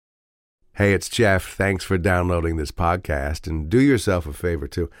Hey, it's Jeff. Thanks for downloading this podcast. And do yourself a favor,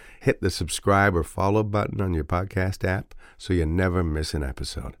 too. Hit the subscribe or follow button on your podcast app so you never miss an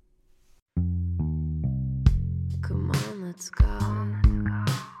episode. Come on, let's go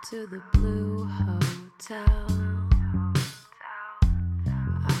to the Blue Hotel.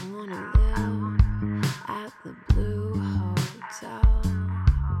 I wanna live at the Blue Hotel.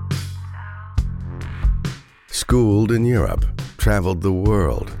 Schooled in Europe, traveled the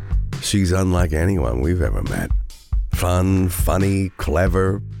world. She's unlike anyone we've ever met. Fun, funny,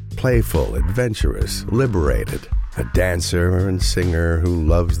 clever, playful, adventurous, liberated. A dancer and singer who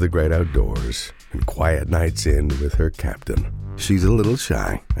loves the great outdoors and quiet nights in with her captain. She's a little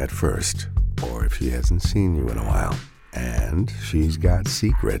shy at first, or if she hasn't seen you in a while. And she's got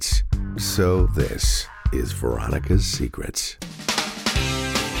secrets. So this is Veronica's Secrets.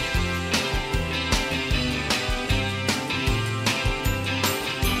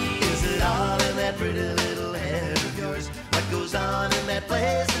 Pretty little head of yours, what goes on in that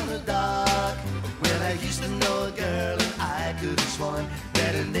place in the dark? Well, I used to know a girl and I could have sworn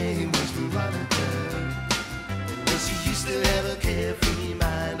that her name was Veronica. Well, she used to have a carefree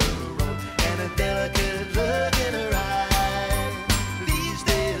mind of her own and a delicate look in her eye. These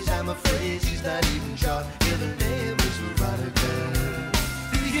days I'm afraid she's not even sure if her name is Veronica.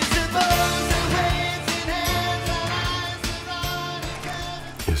 Do you suppose the waves in hands are eyes, Veronica?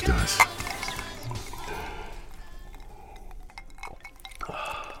 Yes, does.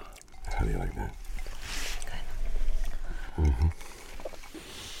 How do you like that? Good. Mm-hmm.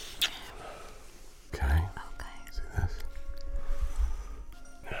 Okay. Okay. See this?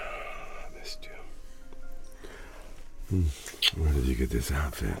 I missed you. Where did you get this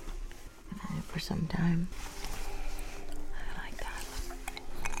outfit? I've had it for some time. I like that.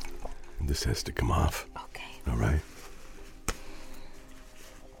 This has to come off. Okay. All right.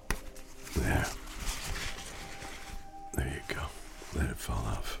 There. There you go. Let it fall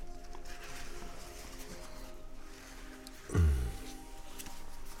off.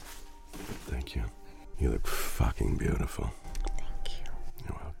 Thank you. You look fucking beautiful. Thank you.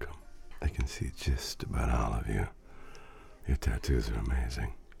 You're welcome. I can see just about all of you. Your tattoos are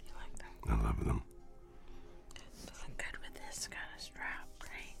amazing. You like them? I love them. Doing good with this kind of strap,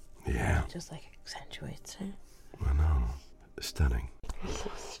 right? Yeah. It just like accentuates it. I know. Stunning. You're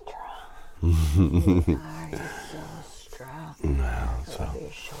so strong. You are so strong. No, I so. love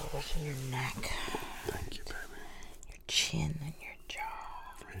your shoulders and your neck. Thank you, baby. Your chin and your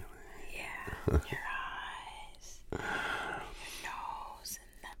jaw. Really? Yeah. Your eyes. Your nose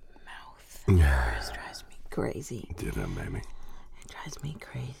and that mouth. And yours drives me crazy. Did I, baby? It drives me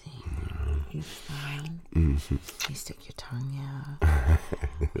crazy. You smile. Mm-hmm. You stick your tongue out.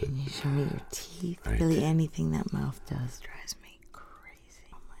 And you show me your teeth. I Really, did. anything that mouth does drives me crazy.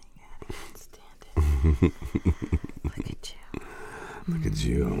 Oh my god, I can't stand it. Look at you. Look at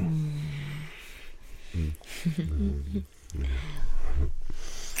you.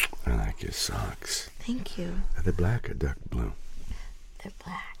 I like your socks. Thank you. Are they black or dark blue? They're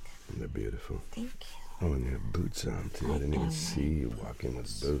black. They're beautiful. Thank you. Oh, and you have boots on, too. I didn't even see you walking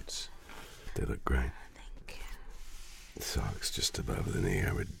with boots. They look great. Thank you. The socks just above the knee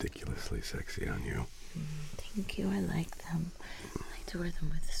are ridiculously sexy on you. Thank you. I like them. I like to wear them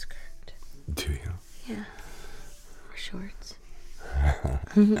with a skirt. Do you? Yeah. Or shorts.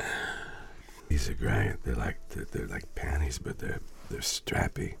 These are great. They're like panties, but they're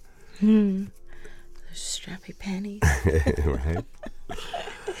strappy. They're strappy panties. Right?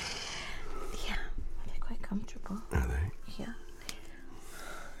 Yeah. They're quite comfortable. Are they? Yeah.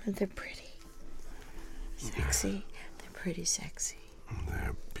 They're pretty. Sexy. They're pretty sexy.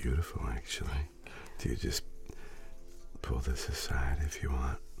 They're beautiful, actually. Do you just pull this aside if you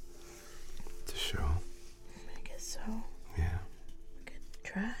want to show? I guess so. Yeah. We could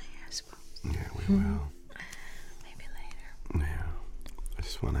try, I suppose. Yeah, we will. Maybe later. Yeah. I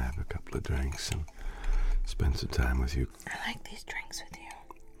just want to have a couple of drinks and spend some time with you. I like these drinks with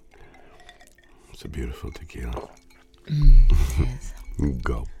you. It's a beautiful tequila. It is.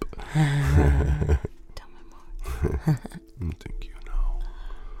 Gulp. Tell me more. I think you know.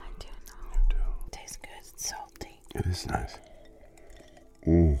 I do know. You do. It tastes good. It's salty. It is nice.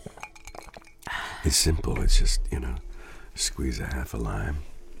 It's simple. It's just, squeeze a half a lime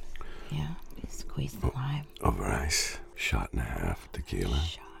Yeah. You squeeze the lime. over ice. Shot and a half tequila.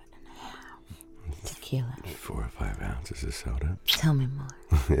 Shot and a half. Tequila. 4 or 5 ounces of soda. Tell me more.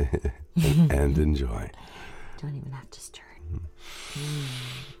 And enjoy. Don't even have to stir it.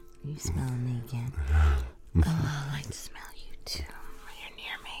 You smell me again. Oh, I like to smell you too when you're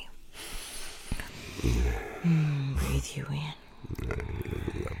near me. Breathe you in. I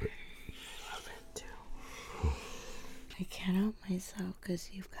love it. can't help myself because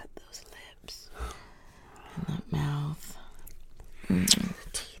you've got those lips and that mouth, the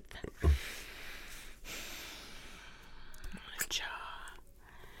teeth, the jaw,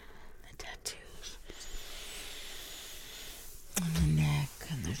 the tattoos, and the neck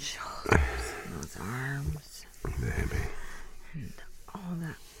and the shoulders and those arms. Baby. And all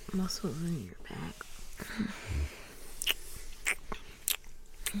that muscles in your back.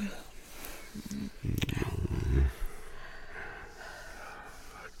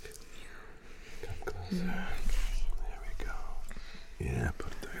 Come closer. There we go. Yeah,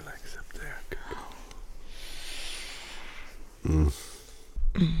 put the legs up there. Good.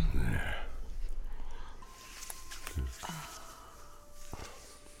 There.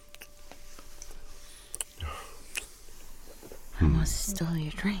 Almost stole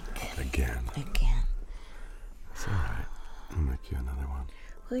your drink. Again. It's all right. I'll make you another one.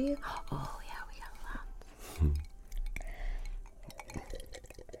 Will you? Oh, yeah, we got lots.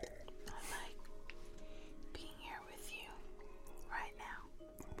 I like being here with you right now.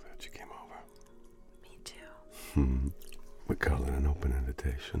 I'm glad you came over. Me too. We call it an open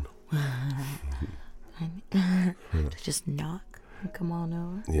invitation. To just knock and come on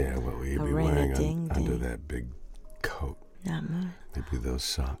over. Yeah, what will you be wearing under that big coat? Not much. Maybe those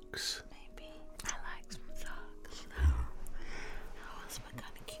socks. Maybe. I like some socks. How else am I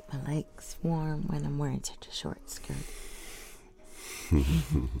going to keep my legs warm when I'm wearing such a short skirt? Do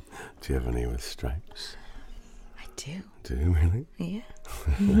you have any with stripes? I do. Do you really? Yeah.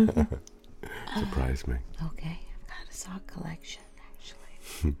 Surprise me. Okay. I've got a sock collection, actually.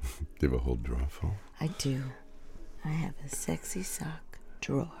 Do you have a whole drawer full? I do. I have a sexy sock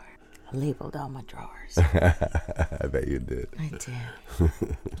drawer. I labeled all my drawers. I bet you did. I do.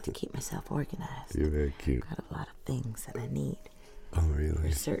 To keep myself organized. You're very cute. Got a lot of things that I need Oh, really?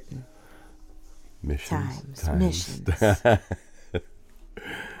 for certain Missions? missions.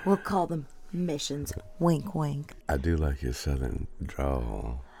 We'll call them missions. Wink, wink. I do like your southern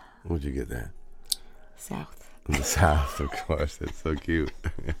drawl. Where'd you get that? South. In the South, of course. It's so cute.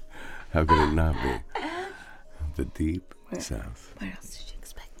 How could it not be? The deep South. Where else did you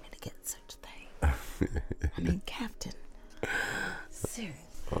expect me to get such a thing? I mean, Captain. Seriously.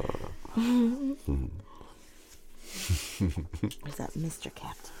 Or is that Mr.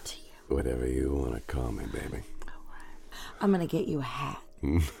 Captain to you? Whatever you want to call me, baby. All right. I'm going to get you a hat.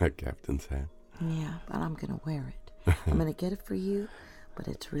 A captain's hat. Yeah, but I'm going to wear it. I'm going to get it for you, but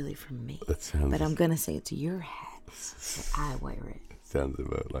it's really for me. That sounds... But I'm going to say it's your hat, so I wear it. Sounds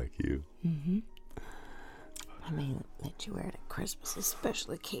about like you. Mm-hmm. I may let you wear it at Christmas,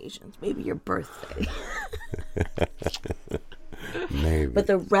 special occasions, maybe your birthday. Maybe. But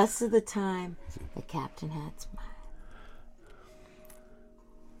the rest of the time, the captain hat's mine.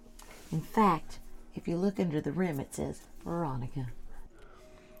 In fact, if you look under the rim, it says Veronica.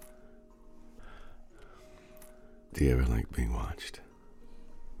 Do you ever like being watched?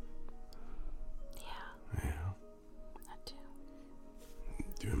 Yeah, Yeah. I do.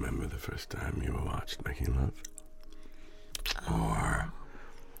 Do you remember the first time you were watched making love? Or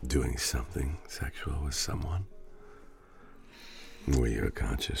doing something sexual with someone? Were you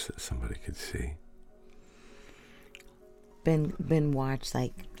conscious that somebody could see? Been watched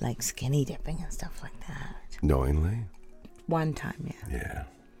like skinny dipping and stuff like that. Knowingly? One time, yeah. Yeah.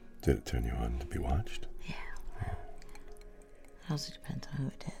 Did it turn you on to be watched? Yeah. It also depends on who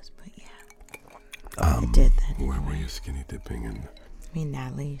it is, but yeah. I did that. Where were you skinny dipping in? Me and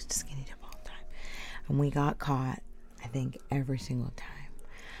Natalie used to skinny dip all the time. And we got caught, I think, every single time.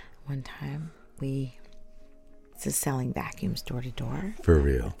 One time, we was selling vacuums door to door. For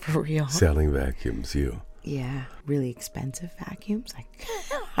real? For real. Selling vacuums, you? Yeah, really expensive vacuums, like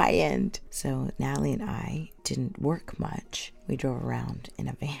high end. So Natalie and I didn't work much. We drove around in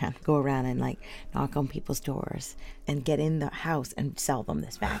a van, go around and like knock on people's doors and get in the house and sell them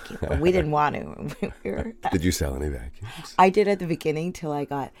this vacuum. But we didn't want to. Did you sell any vacuums? I did at the beginning till I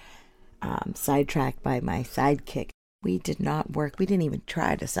got sidetracked by my sidekick. We did not work. We didn't even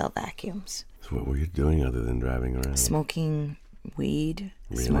try to sell vacuums. So what were you doing other than driving around? Smoking weed,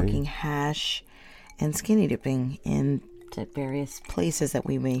 Really? smoking hash, and skinny dipping into various places that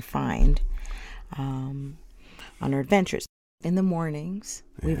we may find on our adventures. In the mornings,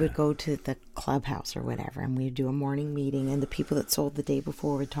 we would go to the clubhouse or whatever, and we'd do a morning meeting, and the people that sold the day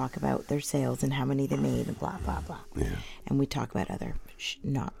before would talk about their sales and how many they made and blah, blah, blah. Yeah. And we'd talk about other,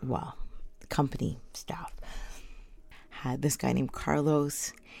 company stuff. Had this guy named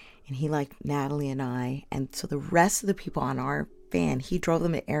Carlos, and he liked Natalie and I, and so the rest of the people on our van, he drove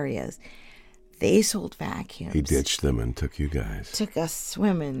them to areas they sold vacuums. He ditched them and took you guys. Took us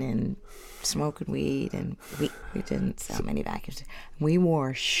swimming and smoking weed, and we didn't sell many vacuums. We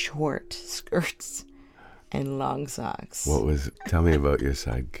wore short skirts and long socks. Tell me about your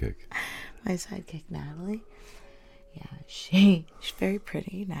sidekick. My sidekick, Natalie. Yeah, she's very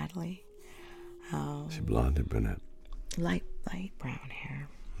pretty, Natalie. Is she blonde or brunette? Light brown hair.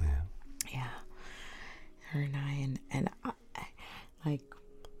 Yeah. Her and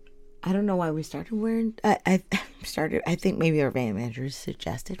I don't know why we started wearing. I think maybe our van manager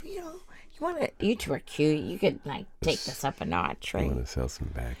suggested, you two are cute. You could take this up a notch, right? You want to sell some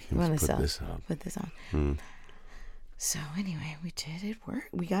vacuums? Put this on. So anyway, we did it.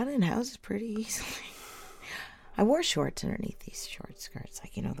 We got in houses pretty easily. I wore shorts underneath these short skirts,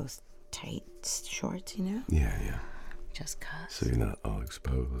 those tight shorts, Yeah. Just 'cause. So you're not all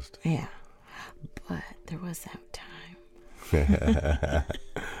exposed. Yeah. But there was that time.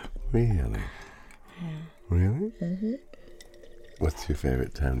 Really? Yeah. Really? Mm-hmm. What's your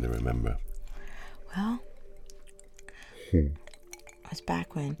favorite time to remember? Well, it was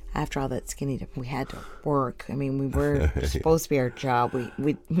back when, after all that skinny dip, we had to work. I mean, we were supposed to be our job.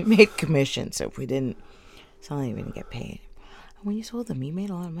 We made commission, so if we didn't sell anything, we didn't get paid. And when you sold them, you made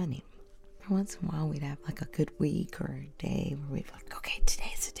a lot of money. Every once in a while, we'd have a good week or a day where we'd be okay,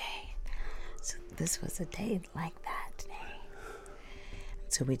 today's the day. So this was a day like that today.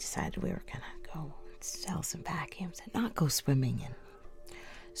 So we decided we were going to go sell some vacuums and not go swimming. And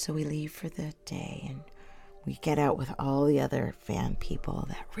so we leave for the day, and we get out with all the other van people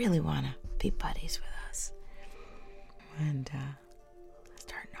that really want to be buddies with us. And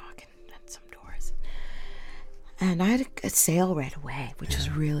start knocking at some doors. And I had a sale right away, which was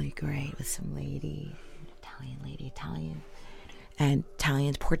really great, with some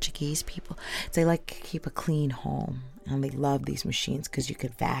Italian, Portuguese people. They like to keep a clean home, and they love these machines because you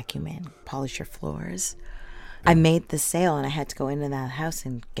could vacuum and polish your floors. I made the sale, and I had to go into that house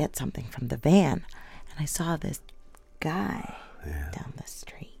and get something from the van, and I saw this guy down the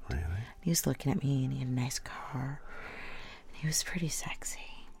street. Really? He was looking at me, and he had a nice car, and he was pretty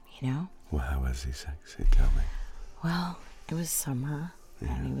sexy, Well, how was he sexy? Tell me. Well, it was summer,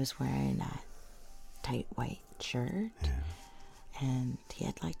 and he was wearing that tight white shirt. Yeah. And he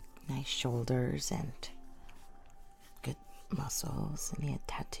had nice shoulders and good muscles, and he had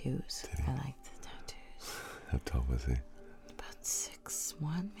tattoos. I liked the tattoos. How tall was he? About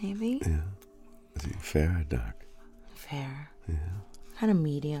 6'1", maybe. Yeah. Was he fair or dark? Fair. Yeah. Kind of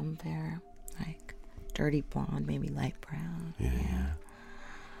medium fair, dirty blonde, maybe light brown. Yeah.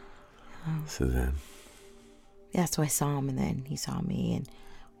 So then? Yeah, so I saw him, and then he saw me, and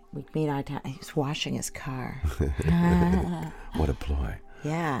we made eye contact. He was washing his car. What a ploy.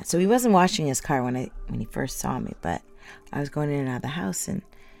 Yeah, so he wasn't washing his car when he first saw me, but I was going in and out of the house, and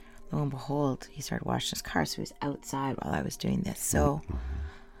lo and behold, he started washing his car, so he was outside while I was doing this. So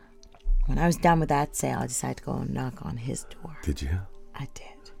when I was done with that sale, I decided to go and knock on his door. Did you? I did.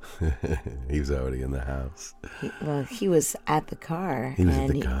 He was already in the house. He was at the car. He was at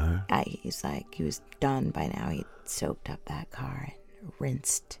the car? He was done by now. He'd soaked up that car and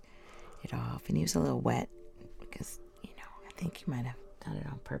rinsed it off, and he was a little wet because, I think he might have done it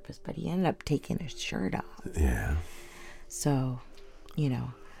on purpose, but he ended up taking his shirt off. Yeah. So,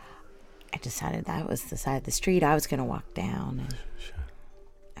 I decided that was the side of the street I was going to walk down, and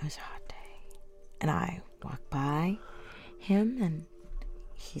it was a hot day. And I walked by him, and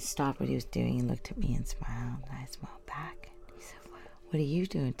he stopped what he was doing and looked at me and smiled, and I smiled back. He said, "What are you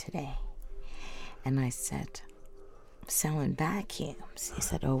doing today?" And I said, "Selling vacuums." He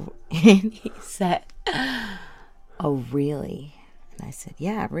said, "Oh," and he said, "Oh, really?" And I said,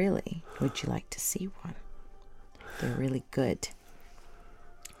 "Yeah, really. Would you like to see one? They're really good.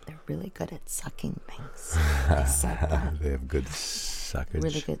 They're really good at sucking things." I said that. They have good suckage.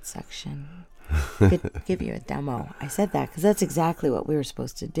 Really good suction. Could give you a demo. I said that because that's exactly what we were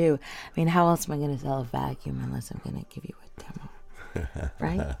supposed to do. I mean, how else am I going to sell a vacuum unless I'm going to give you a demo?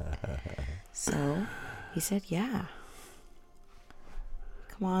 Right? So he said, "Yeah.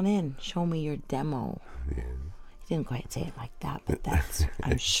 Come on in. Show me your demo." Yeah. He didn't quite say it like that, but that's,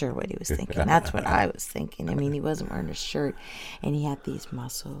 I'm sure, what he was thinking. That's what I was thinking. I mean, he wasn't wearing a shirt, and he had these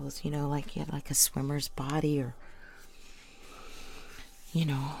muscles, he had a swimmer's body, or,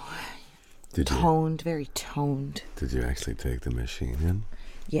 toned, very toned. Did you actually take the machine in?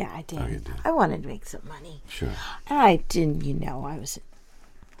 Yeah, I did. Oh, you did. I wanted to make some money. Sure. And I didn't, I was a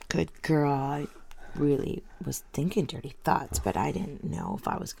good girl. I really was thinking dirty thoughts, but I didn't know if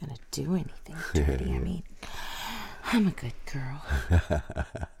I was going to do anything dirty. Yeah. I mean, I'm a good girl.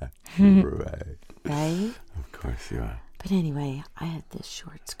 Right. Right? Of course you are. But anyway, I had this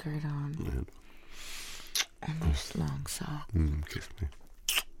short skirt on. And there's long socks. Kiss me.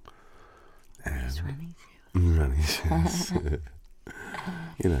 And He's running running shoes.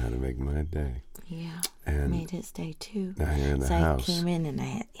 You know how to make my day. Yeah, And made his day too. now you're in the so house. I came in and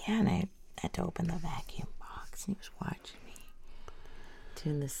I had to open the vacuum box, and he was watching me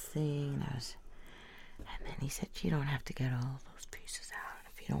doing this thing, and then he said, "You don't have to get all of those pieces out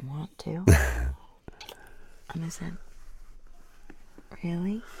if you don't want to." And I said,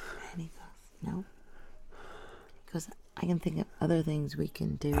 "Really?" And he goes, "No." He goes, "I can think of other things we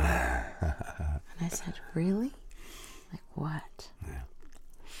can do." And I said, "Really? Like what?" Yeah.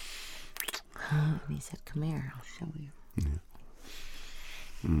 And he said, "Come here, I'll show you."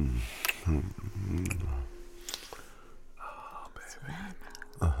 Oh, baby. So then,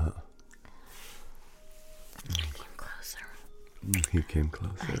 I came closer. You came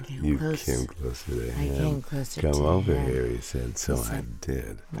closer. I came you close. came closer to I him. came closer Come to over him. here, he said. So He I said,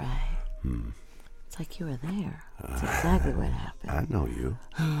 did. Right. It's like you were there. That's exactly what happened. I know you.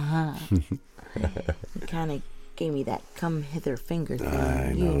 He kind of gave me that come hither finger thing.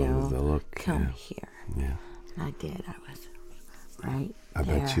 I you know know, the look. come Yeah. here. Yeah. And I did. I was right I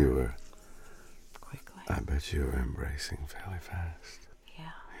there. bet you were. Quickly. I bet you were embracing fairly fast.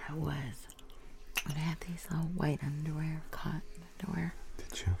 Yeah, I was. And I had these little white underwear, cotton underwear,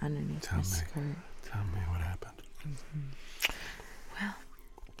 Did you? underneath Tell my me. skirt. Tell me what happened. Well,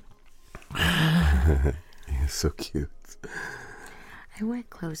 You're so cute. I went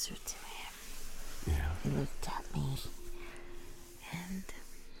closer to him. Yeah. He looked at me, and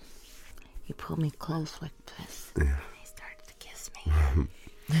he pulled me close like this. Yeah. And he started to kiss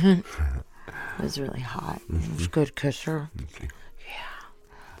me. It was really hot. It was a good kisser. Okay.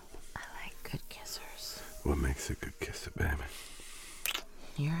 Yeah, I like good kissers. What makes a good kisser, baby?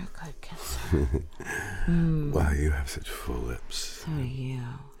 You're a good kisser. Wow, you have such full lips. So do you.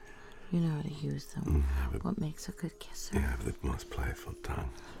 You know how to use them. What makes a good kisser? You have the most playful tongue.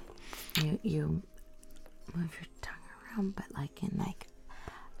 You move your tongue around, but like in like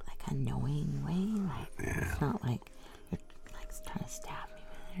a knowing way. Like it's not like you're like trying to stab me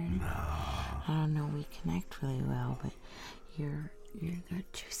with it or anything. I don't know. We connect really well, but your good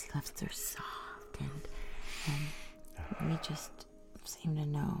juicy lips, they're soft, and we just seem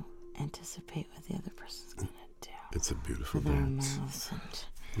to anticipate what the other person's gonna do It's a beautiful with our dance. mouths,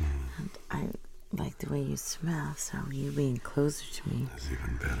 and I like the way you smell. So you being closer to me, That's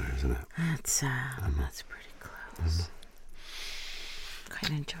even better, isn't it? that's pretty close.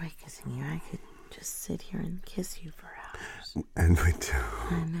 Quite enjoy kissing you. I could just sit here and kiss you for hours. And we do.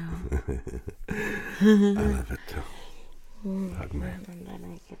 I know. I love it too. Hug me. And then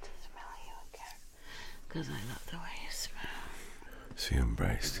I get to smell you again, because I love the way you smell. So you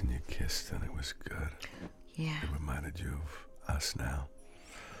embraced and you kissed and it was good. Yeah. It reminded you of us now.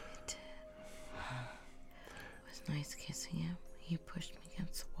 It was nice kissing him. He pushed me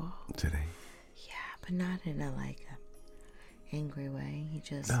against the wall. Did he? Yeah, but not in a angry way.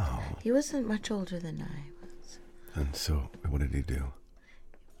 He wasn't much older than I was. And so, what did he do?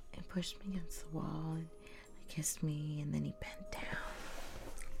 He pushed me against the wall and he kissed me, and then he bent down.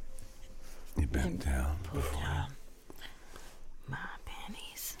 He bent down Pulled before. down my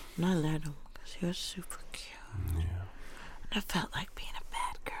panties. And I let him, because he was super cute. Yeah. And I felt like being a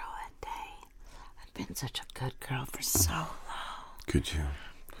bad girl that day. I'd been such a good girl for so long. Could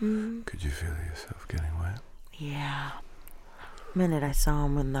you? Could you feel yourself getting wet? Yeah. The minute I saw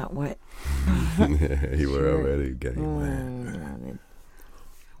him with that wet. You were already getting wet.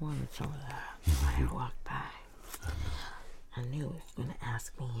 I wanted some of that. I walked by. I knew he was going to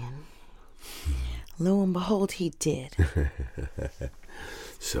ask me in. Lo and behold, he did.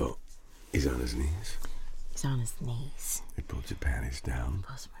 So, he's on his knees. He's on his knees. He pulled your panties down.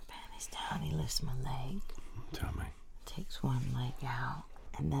 Pulls my panties down. He lifts my leg. Tell me. Takes one leg out.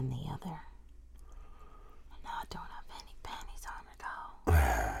 And then the other. And now I don't have any panties on at all.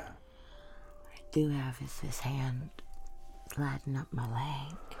 What I do have is his hand sliding up my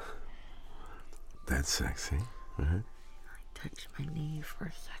leg. That's sexy, right? I touched my knee for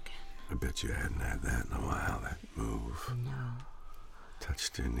a second. I bet you hadn't had that in a while, that move. No.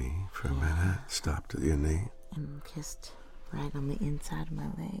 Touched your knee for a minute, stopped at your knee. And kissed right on the inside of my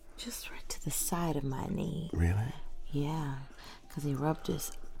leg. Just right to the side of my knee. Really? Yeah. Because he rubbed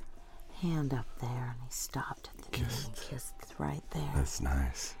his hand up there and he stopped at the knee and kissed right there. That's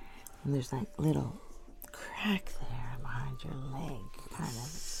nice. And there's like little crack there behind your leg. Kind of.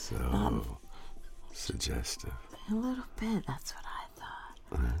 So suggestive. A little bit. That's what I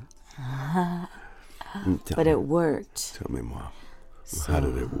thought. Tell But me, it worked. Tell me more. So, How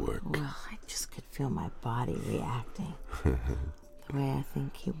did it work? Well, I just could feel my body reacting the way I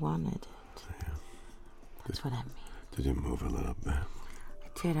think he wanted it. That's what I mean. Did you move a little bit?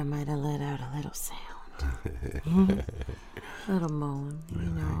 I did. I might have let out a little sound. A little moan,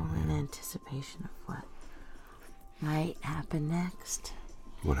 in anticipation of what might happen next.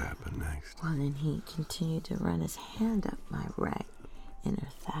 What happened next? Well, then he continued to run his hand up my right inner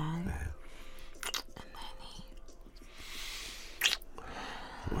thigh. Yeah. And then he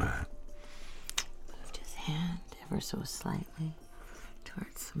What? moved his hand ever so slightly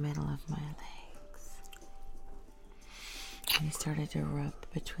towards the middle of my legs. And he started to rub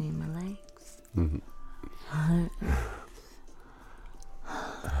between my legs.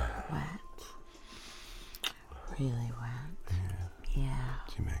 Wet. Really wet. Yeah.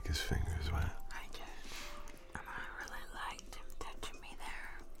 Did you make his fingers wet? I did. And I really liked him touching me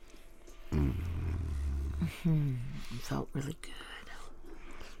there. It felt really good.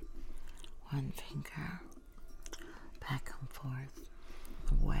 One finger back and forth,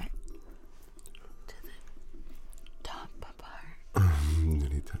 wet to the top part.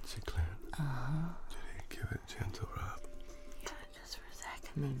 Did he touch you, Claire? Did he give it a gentle rub? Yeah, just for a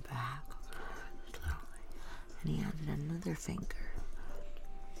second, then back, slowly. And he added another finger.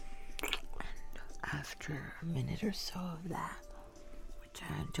 And after a minute or so of that, which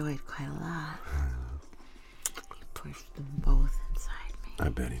I enjoyed quite a lot, he pushed them both inside me. I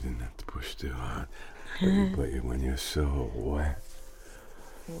bet he didn't have to push too hard. But when you're so wet,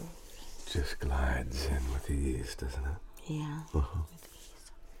 just glides in with ease, doesn't it? Yeah, Uh-huh. with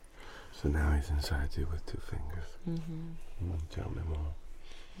ease. So now he's inside you with two fingers. Tell me more.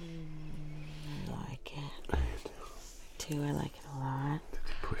 I like it. How you do? Too, I like it a lot. Did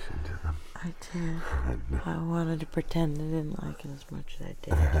you push into them? I did. I wanted to pretend I didn't like it as much as I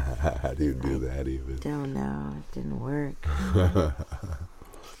did. How do you do that even? Don't know. It didn't work.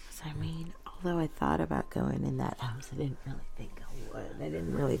 I mean, although I thought about going in that house, I didn't really think I would. I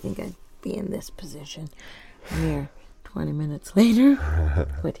didn't really think I'd be in this position. Mere 20 minutes later,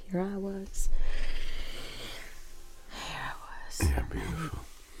 but here I was. Yeah, beautiful.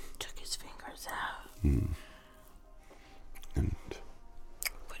 Took his fingers out. And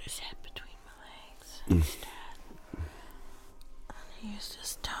Put his head between my legs instead. And he used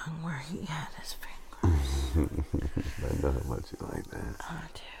his tongue where he had his fingers. I know how much you like that. I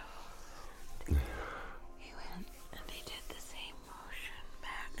do. He went and he did the same motion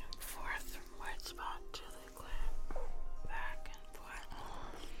back and forth from white spot to the clit. Back and forth.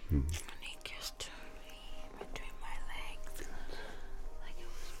 And he kissed me between my legs. Like it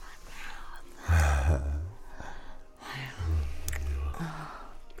was my mouth.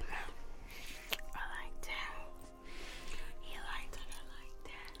 I liked it. He liked it. I liked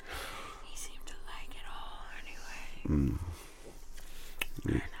it. He seemed to like it all anyway.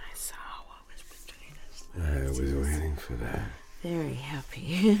 And I saw what was between us. I was waiting for that. Very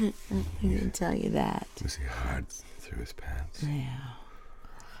happy. I can tell you that. Was he hard through his pants? Yeah.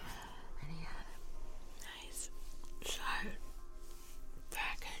 And he had a nice, sharp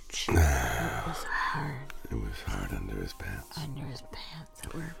package. It was hard It was hard under his pants. under his pants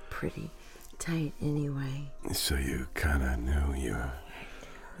that were pretty tight anyway. So you kind of knew you were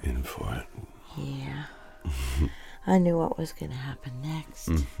in for it. Yeah. I knew what was going to happen next.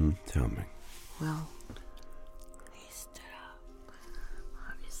 Tell me. Well, he stood up.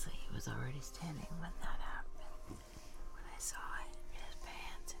 Obviously, he was already standing when that happened. When I saw it in his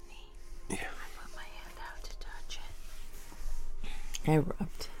pants and knee, Yeah. I put my hand out to touch it. I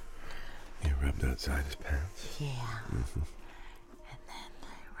rubbed. You rubbed outside his pants. Yeah. And then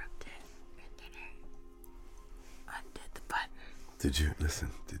I rubbed it. And then I undid the button. Did you listen?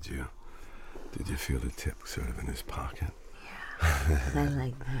 Did you feel the tip sort of in his pocket? Yeah. I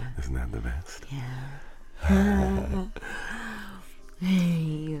like that. Isn't that the best? Yeah.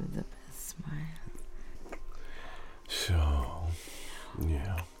 You have the best smile. So,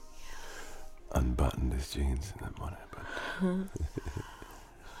 yeah. Unbuttoned his jeans and then what happened? I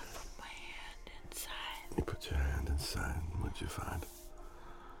put my hand inside. You put your hand inside and what'd you find?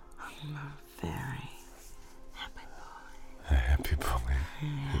 I'm a very happy boy. A happy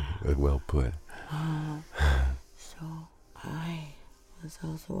boy. Well put. So I was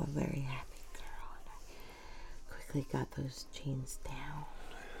also a very happy girl, and I quickly got those jeans down.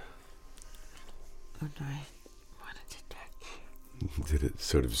 And I wanted to touch. Did it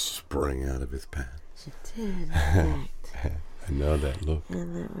sort of spring out of his pants? It did, in fact. I know that look.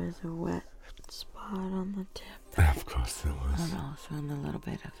 And there was a wet spot on the tip. Of course there was. And also on a little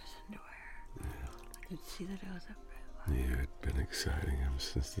bit of his underwear. I could see that it was a bit. You had been exciting him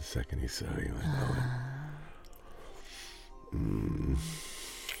since the second he saw you. I know it. I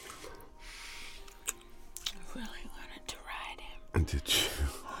really wanted to ride him. And did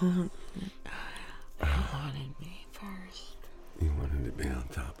you? wanted me first. He wanted to be on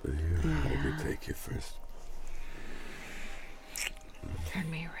top of you. How did he take you first? Turn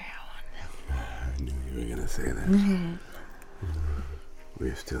me around. I knew you were going to say that. Were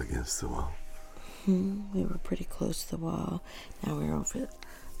you still against the wall? We were pretty close to the wall. Now we're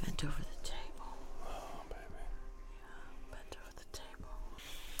bent over the table. Oh, baby. Bent over the table.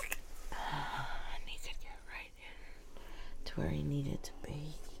 And he could get right in to where he needed to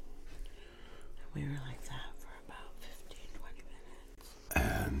be. And we were like that for about 15, 20 minutes.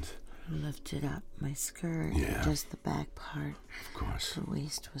 And? He lifted up my skirt. Yeah. Just the back part. Of course. The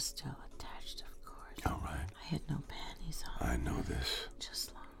waist was still attached, of course. All right. I had no panties on. I know this.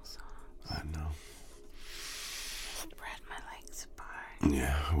 Just long socks. I know. Spread my legs apart.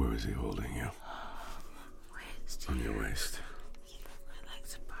 Yeah, where was he holding you? Waist. On your waist. My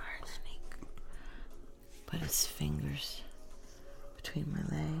legs apart, and he put his fingers between my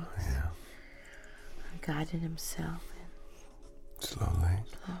legs. Yeah. And guided himself in. Slowly.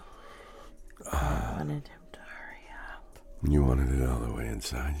 I wanted him to hurry up. You wanted it all the way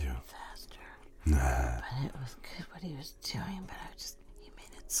inside you. Faster. Nah. But it was good what he was doing, but he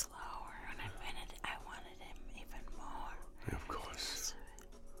made it slower, and I wanted him even more. Of course.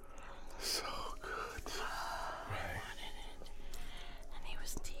 So good. Right. I wanted it. And he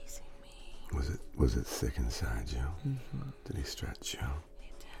was teasing me. Was it thick inside you? Mm-hmm. Did he stretch you? He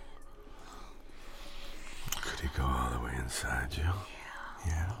did. Could he go all the way inside you?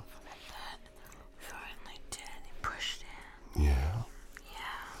 Yeah. And then finally did. He pushed in. Yeah.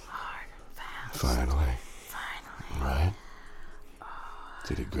 Yeah, hard and fast. Finally. Finally. Right.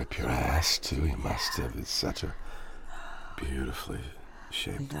 Did he grip your ass too? He must have. It's such a beautifully We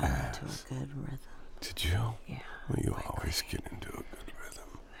shaped got ass. into a good rhythm. Did you? Yeah. Well, you quickly. always get into a good rhythm.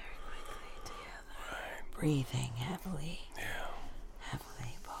 Very quickly together. Right. Breathing heavily. Yeah.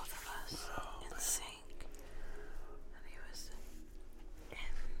 Heavily, both of us. In sync. And he was in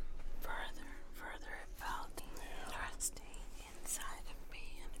further and further. It felt thrusting inside of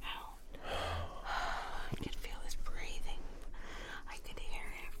me and out. I could feel his breathing. I could hear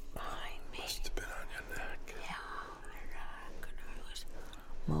him behind me. Must have been on your neck. Yeah, I was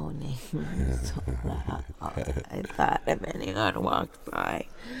moaning so loud. I thought if anyone walked by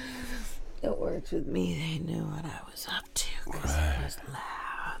that worked with me, they knew what I was up to, because it was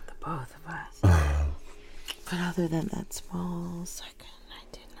loud, the both of us. But other than that small second, I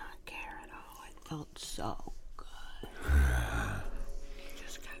did not care at all. It felt so good. He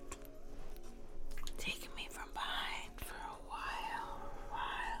just kept taking me from behind for a while.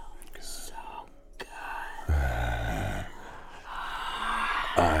 It was so good.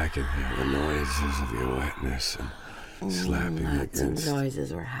 I can hear the noises of your wetness and slapping Lots of against.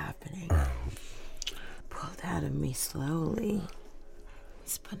 noises were happening. Pulled out of me slowly.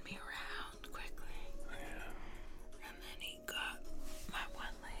 Spun me around quickly. And then he got my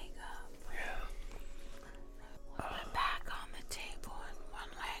one leg up. My back on the table and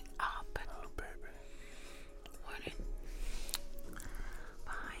one leg up. And Oh, baby. put it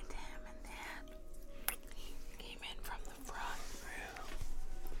behind him. And then he came in from the front.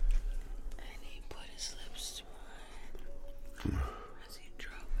 And he put his lips to mine as he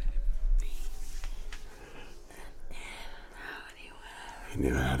drove it me. And in and out he went. He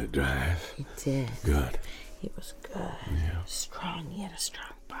knew how to drive. He did. Good. He was good. Yeah. Strong. He had a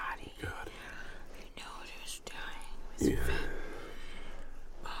strong body. Good. He knew what he was doing. He was Yeah.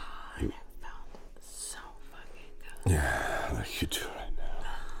 and it felt so fucking good. Yeah, like you do right now.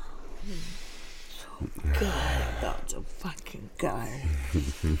 So good. It felt so fucking good.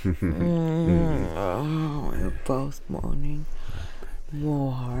 Oh, we were both moaning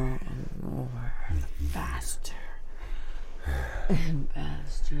more and more, faster and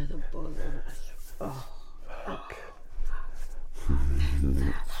faster. The both of us. Oh.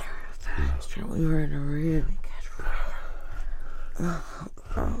 Faster. We were in a really good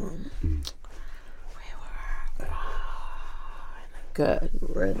rhythm. We were in a good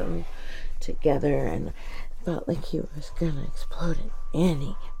rhythm together, and it felt like he was gonna explode at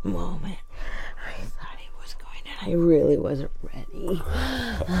any moment. I thought he was going, and I really wasn't ready.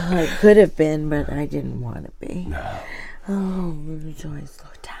 I could have been, but I didn't want to be. No. Oh, so I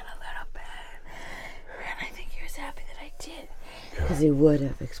slowed down a little bit, and I think he was happy that I did, because he would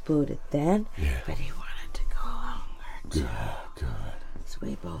have exploded then, but he wanted to go longer too. Good. So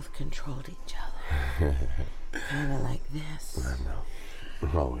we both controlled each other, kind of like this, I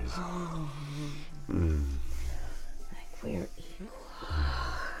know. Always. like we're equal.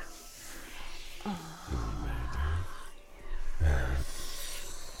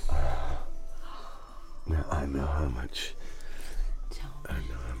 Now I know how much Tell me.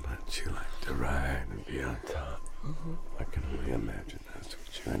 you like to ride and be on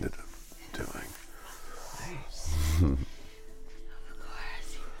ended up doing. Of course, he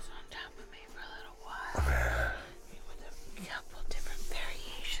was on top of me for a little while. With a couple different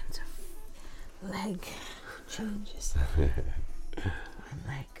variations of leg changes. One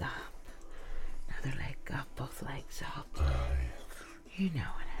leg up, another leg up, both legs up. You know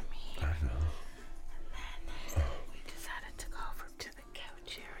what I mean. I know. And then we decided to go over to the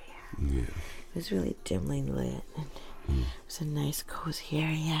couch area. Yeah. It was really dimly lit, and it was a nice, cozy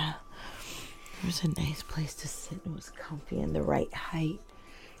area. It was a nice place to sit. It was comfy and the right height.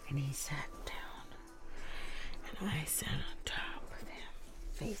 And he sat down, and I sat on top of him,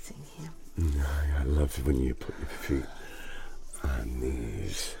 facing him. I love it when you put your feet on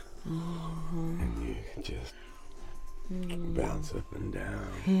these, and you can just bounce up and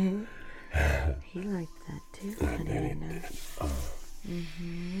down. He liked that too. I bet he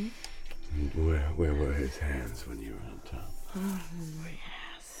did. Where were his hands when you were on top? On my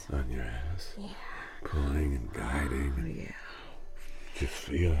ass. On your ass? Yeah. Pulling and guiding. And Yeah. just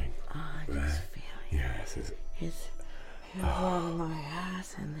feeling. Just Right. feeling. Yes. His head was on my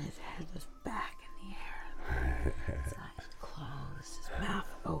ass, and his head was back in the air. His eyes closed, his mouth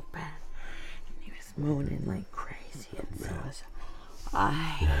open, and he was moaning like crazy. And so was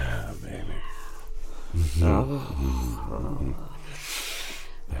I. Yeah, baby.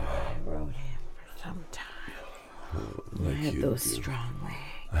 I rode him for some time. I had those strong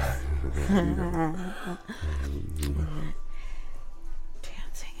legs.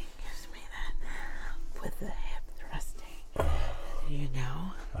 Dancing gives me that with the hip thrusting. You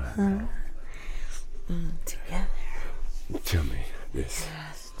know? Together. Tell me this.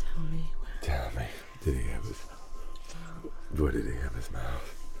 Yes, tell me. Tell me. Did he have his... Where did he have his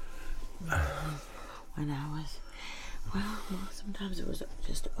mouth? When I was... Well, sometimes it was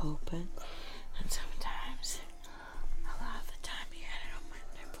just open. And sometimes, a lot of the time, he had it on my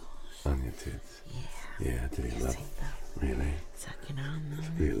nipples. On your tits? Yeah. Yeah, did he love... Kissing them. Really? Sucking on them.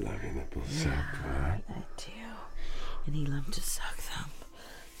 Do you love your nipples sucked, right? I do. And he loved to suck them.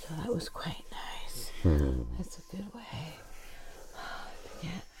 So that was quite nice. That's a good way to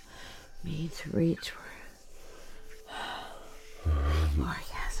get me to reach for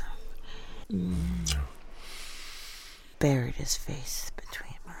orgasm. Buried his face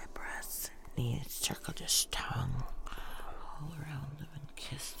between my breasts, and he circled his tongue all around them and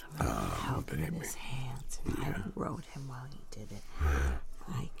kissed them and held them in his hands. And I rode him while he did it.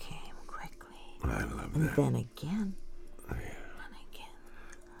 I came quickly. I love And that. then again. Oh, yeah. And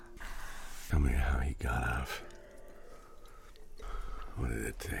again. Tell me how he got off. What did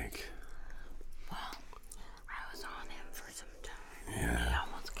it take? Well, I was on him for some time. Yeah. He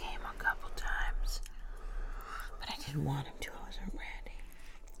almost came a couple times. But I didn't want him to. I wasn't ready.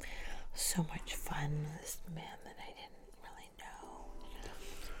 It was so much fun with this man that I didn't really know.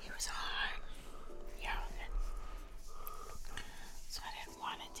 He was hot, young, and so I didn't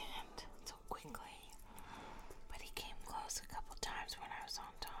want it to end so quickly. But he came close a couple times when I was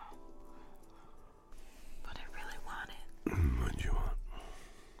on top. But I really wanted. What'd you want?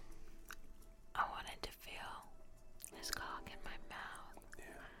 I wanted to feel his cock in my mouth.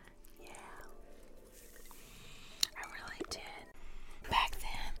 Yeah. I really did. Back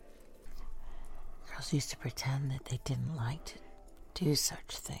then, girls used to pretend that they didn't like to do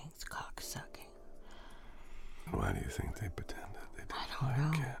such things, cock sucking. Why do you think they pretended they didn't I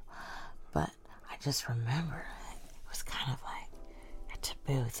don't like know. it? But I just remember it was kind of like a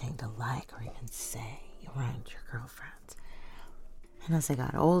taboo thing to like or even say around your girlfriends. And as I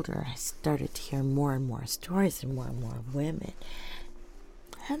got older, I started to hear more and more stories and more women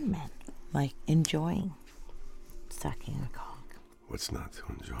and men like enjoying sucking a cock. What's not to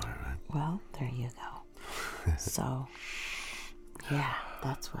enjoy, right? Well, there you go. So, yeah,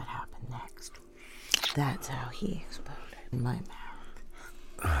 that's what happened next. That's how he exploded in my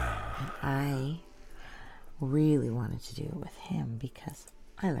mouth. And I really wanted to do it with him because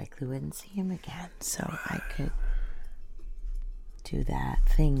I likely wouldn't see him again. So I could do that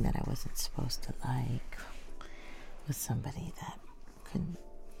thing that I wasn't supposed to like with somebody that couldn't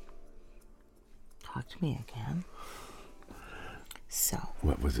talk to me again. So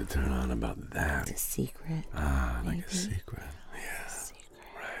What was the turn on about that? it's a secret. Like maybe. a secret. Yeah. Secret.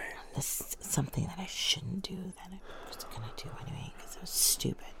 Right. This is something that I shouldn't do that I was going to do anyway because it was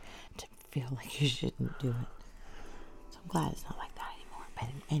stupid to feel like you shouldn't do it. So I'm glad it's not like that anymore. But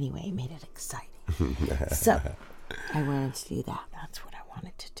anyway, it made it exciting. So I wanted to do that. That's what I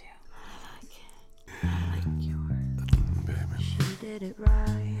wanted to do. I like yours. Baby. She did it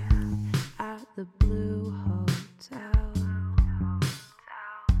right at the Blue Hotel.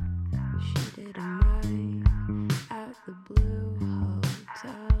 She did it right at the Blue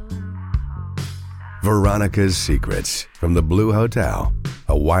Hotel. Veronica's Secrets from the Blue Hotel,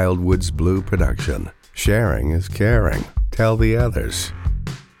 a Wildwoods Blue production. Sharing is caring. Tell the others.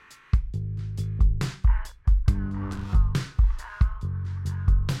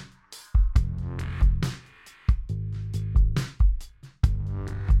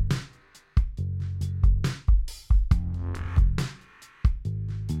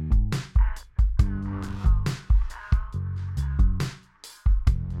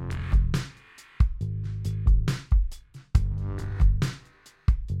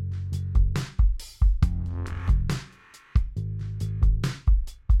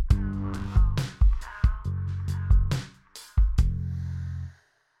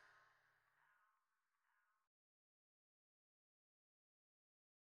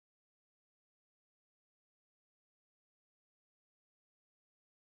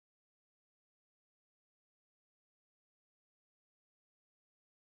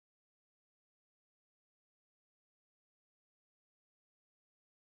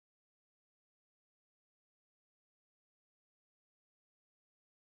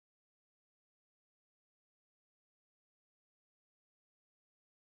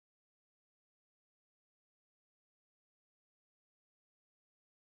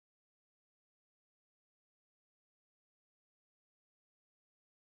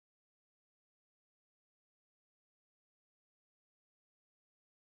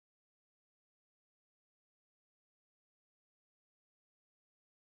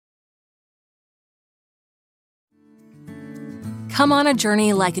 Come on a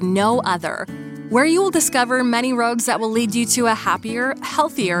journey like no other, where you will discover many roads that will lead you to a happier,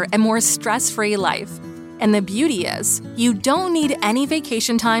 healthier, and more stress-free life. And the beauty is, you don't need any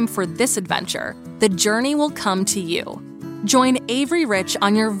vacation time for this adventure. The journey will come to you. Join Avery Rich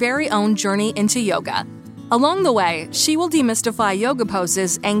on your very own journey into yoga. Along the way, she will demystify yoga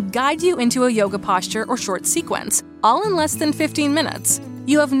poses and guide you into a yoga posture or short sequence, all in less than 15 minutes.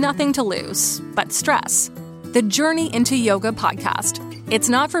 You have nothing to lose but stress. The Journey into Yoga podcast. It's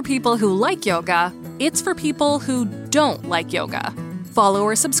not for people who like yoga, it's for people who don't like yoga. Follow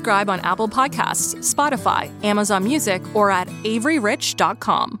or subscribe on Apple Podcasts, Spotify, Amazon Music, or at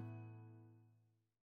averyrich.com.